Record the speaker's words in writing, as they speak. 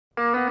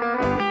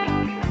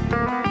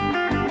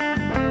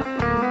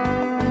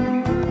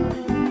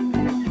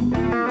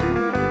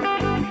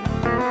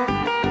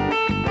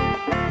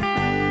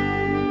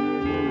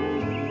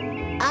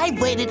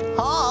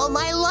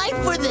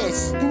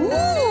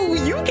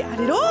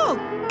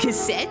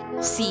cassette,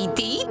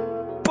 CD,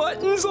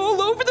 buttons all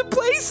over the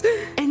place,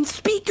 and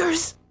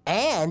speakers.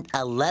 And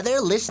a leather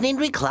listening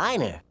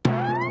recliner.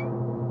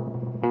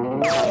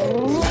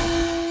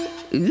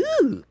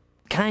 Ooh,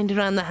 kinder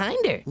on the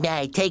hinder.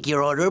 May I take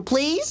your order,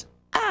 please?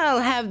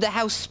 I'll have the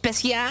house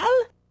special.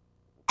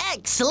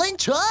 Excellent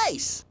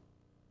choice.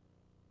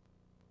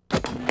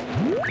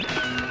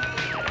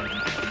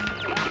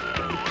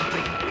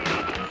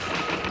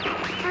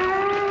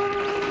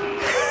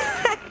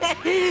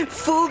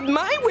 Fooled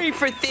my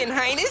wafer thin,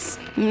 Highness.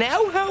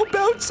 Now how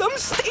about some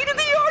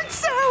state-of-the-art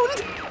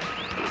sound?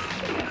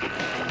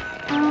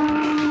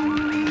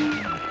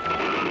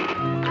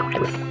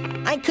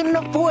 I couldn't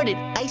afford it.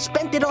 I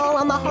spent it all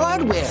on the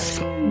hardware.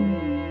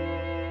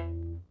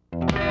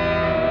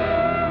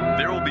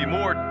 There will be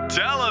more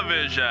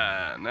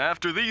television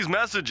after these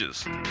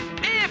messages.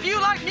 If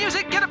you like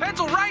music, get a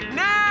pencil right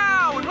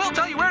now, and we'll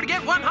tell you where to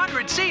get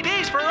 100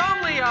 CDs for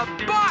only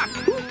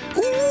 $1.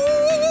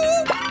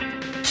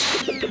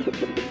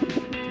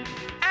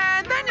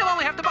 And then you'll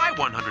only have to buy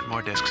 100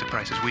 more discs at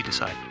prices we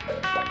decide.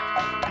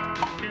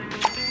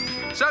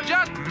 So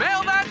just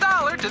mail that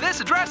dollar to this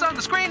address on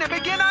the screen and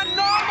begin a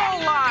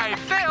normal life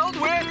filled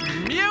with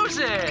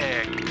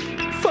music.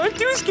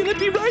 Fondue's gonna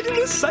be riding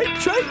the sight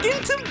track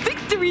into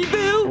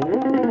Victoryville.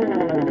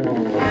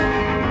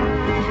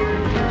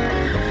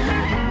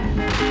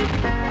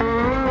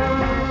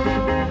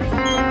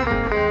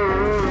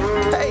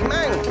 Hey,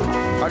 man,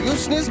 are you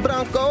Sniz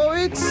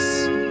Bronkowitz?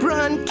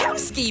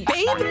 Bronkowski,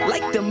 babe,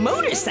 like the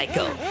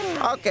motorcycle.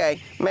 Okay,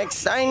 make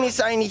signy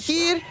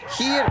here,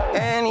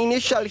 and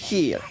initial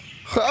here.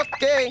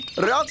 Okay,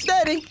 rock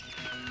steady.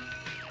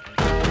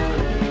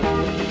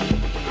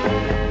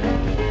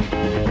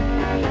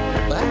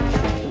 What?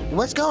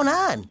 What's going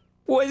on?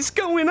 What's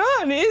going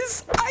on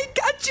is I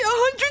got you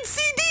 100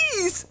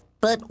 CDs.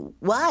 But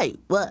why?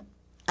 What?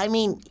 I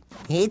mean,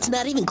 it's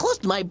not even close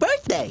to my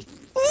birthday.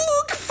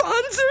 Look,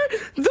 Fonzer,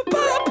 the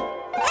pop,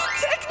 the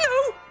techno.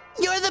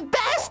 You're the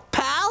best,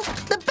 pal.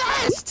 The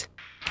best.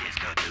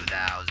 Disco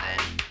 2000.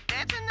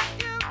 That's in the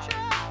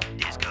future.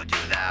 Disco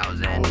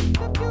 2000.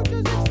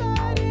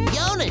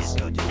 Jonas,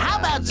 how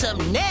about some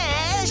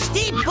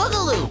nasty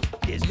boogaloo?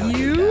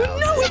 You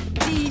know it,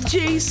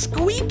 DJ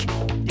Squeak.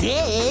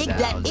 Dig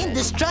that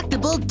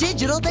indestructible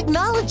digital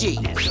technology.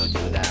 Disco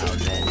 2000.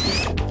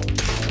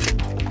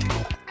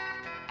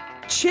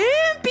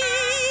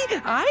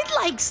 Champy, I'd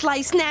like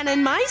sliced nana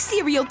in my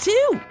cereal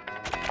too.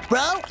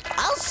 Bro,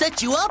 I'll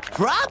set you up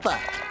proper.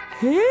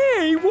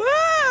 Hey,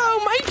 wow,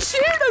 my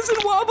chair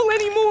doesn't wobble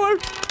anymore.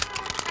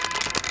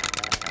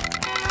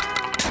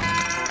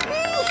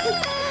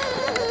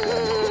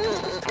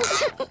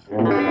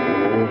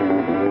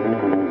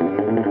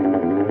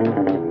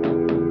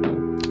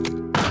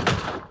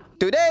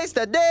 Today's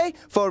the day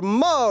for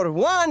more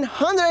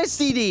 100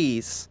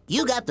 CDs.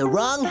 You got the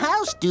wrong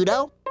house,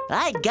 Dudo.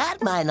 I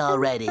got mine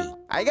already.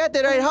 I got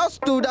the right house,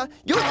 Duda.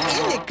 You're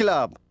in the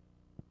club.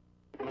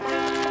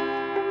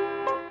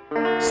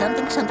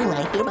 Something,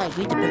 I hereby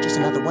agree to purchase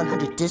another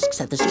 100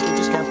 discs at the super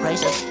discount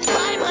price of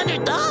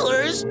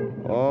 $500.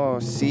 Oh,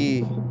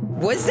 see.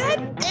 Was that?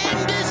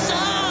 End the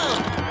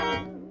song!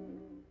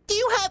 Do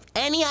you have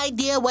any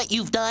idea what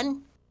you've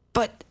done?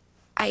 But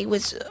I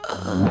was...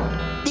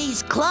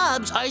 These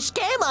clubs are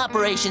scam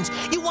operations.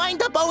 You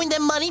wind up owing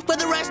them money for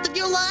the rest of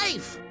your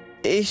life.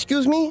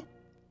 Excuse me?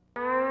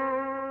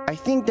 I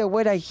think that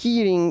what I'm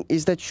hearing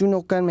is that you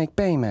no can make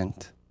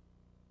payment.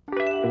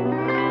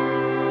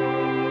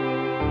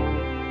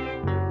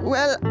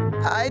 Well,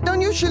 I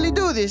don't usually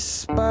do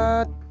this,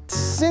 but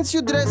since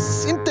you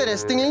dress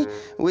interestingly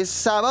with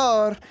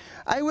sabor,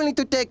 I'm willing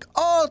to take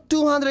all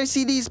 200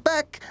 CDs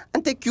back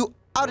and take you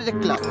out of the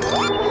club.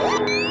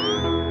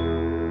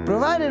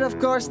 Provided, of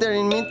course, they're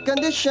in mint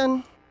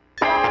condition.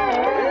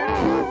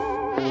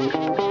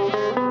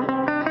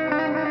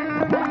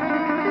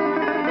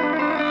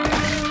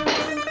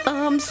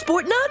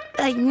 Sportnut?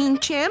 I mean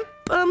champ,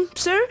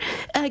 sir?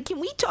 Can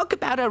we talk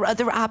about our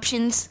other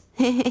options?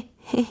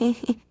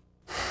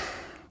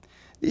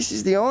 This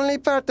is the only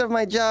part of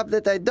my job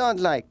that I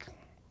don't like.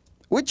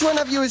 Which one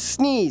of you is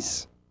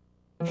Sniz?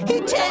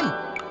 It's him!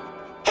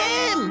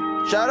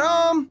 Him!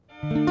 Sharon!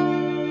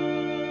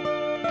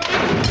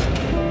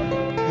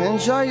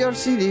 Enjoy your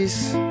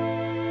CDs.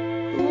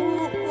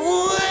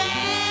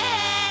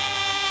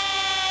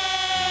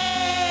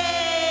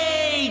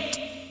 Wait!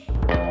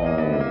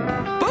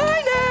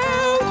 Bye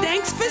now!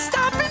 Thanks for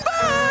stopping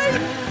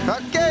by!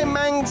 Okay,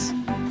 Mangs.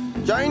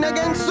 Join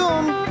again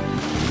soon.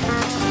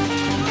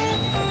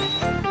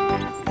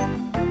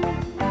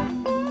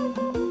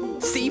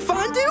 See,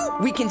 Fondue?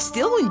 We can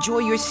still enjoy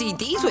your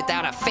CDs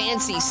without a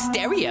fancy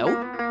stereo.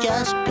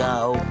 Just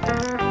go.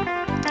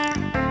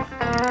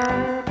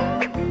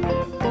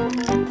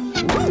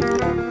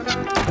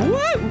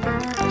 Whoa!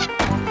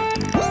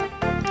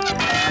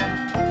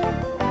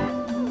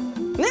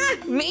 Ah,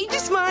 made you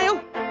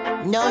smile.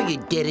 No, you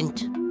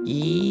didn't.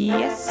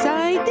 Yes,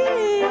 I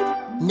did.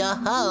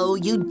 No,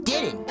 you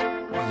didn't.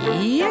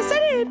 Yes, I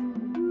did.